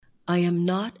I am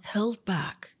not held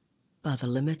back by the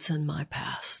limits in my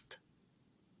past.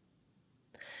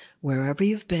 Wherever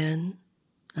you've been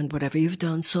and whatever you've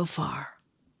done so far,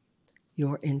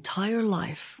 your entire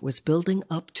life was building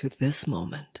up to this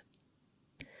moment.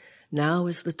 Now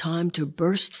is the time to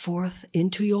burst forth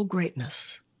into your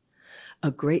greatness, a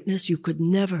greatness you could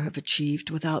never have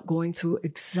achieved without going through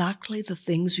exactly the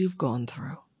things you've gone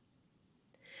through.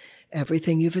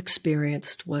 Everything you've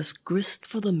experienced was grist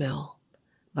for the mill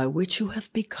by which you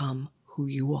have become who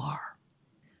you are.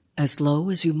 As low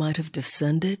as you might have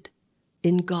descended,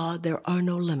 in God there are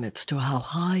no limits to how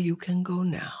high you can go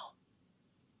now.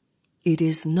 It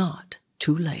is not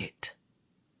too late.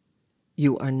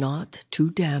 You are not too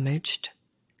damaged.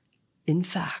 In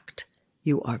fact,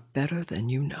 you are better than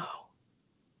you know.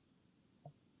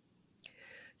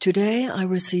 Today I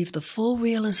receive the full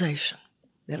realization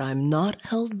that I'm not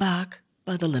held back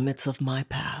by the limits of my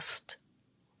past.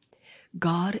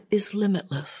 God is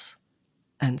limitless,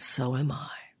 and so am I.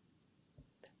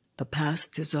 The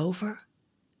past is over,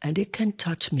 and it can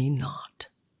touch me not.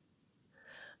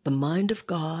 The mind of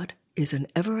God is an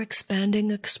ever-expanding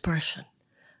expression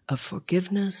of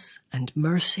forgiveness and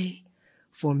mercy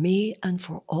for me and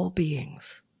for all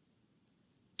beings.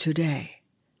 Today,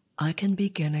 I can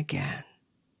begin again.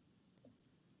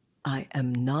 I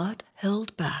am not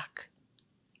held back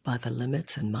by the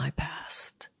limits in my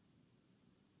past.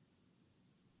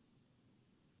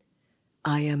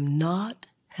 I am not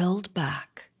held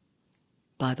back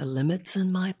by the limits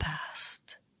in my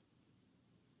past.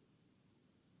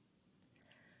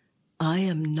 I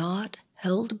am not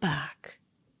held back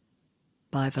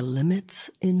by the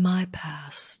limits in my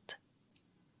past.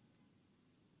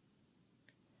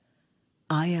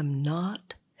 I am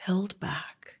not held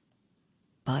back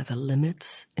by the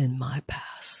limits in my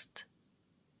past.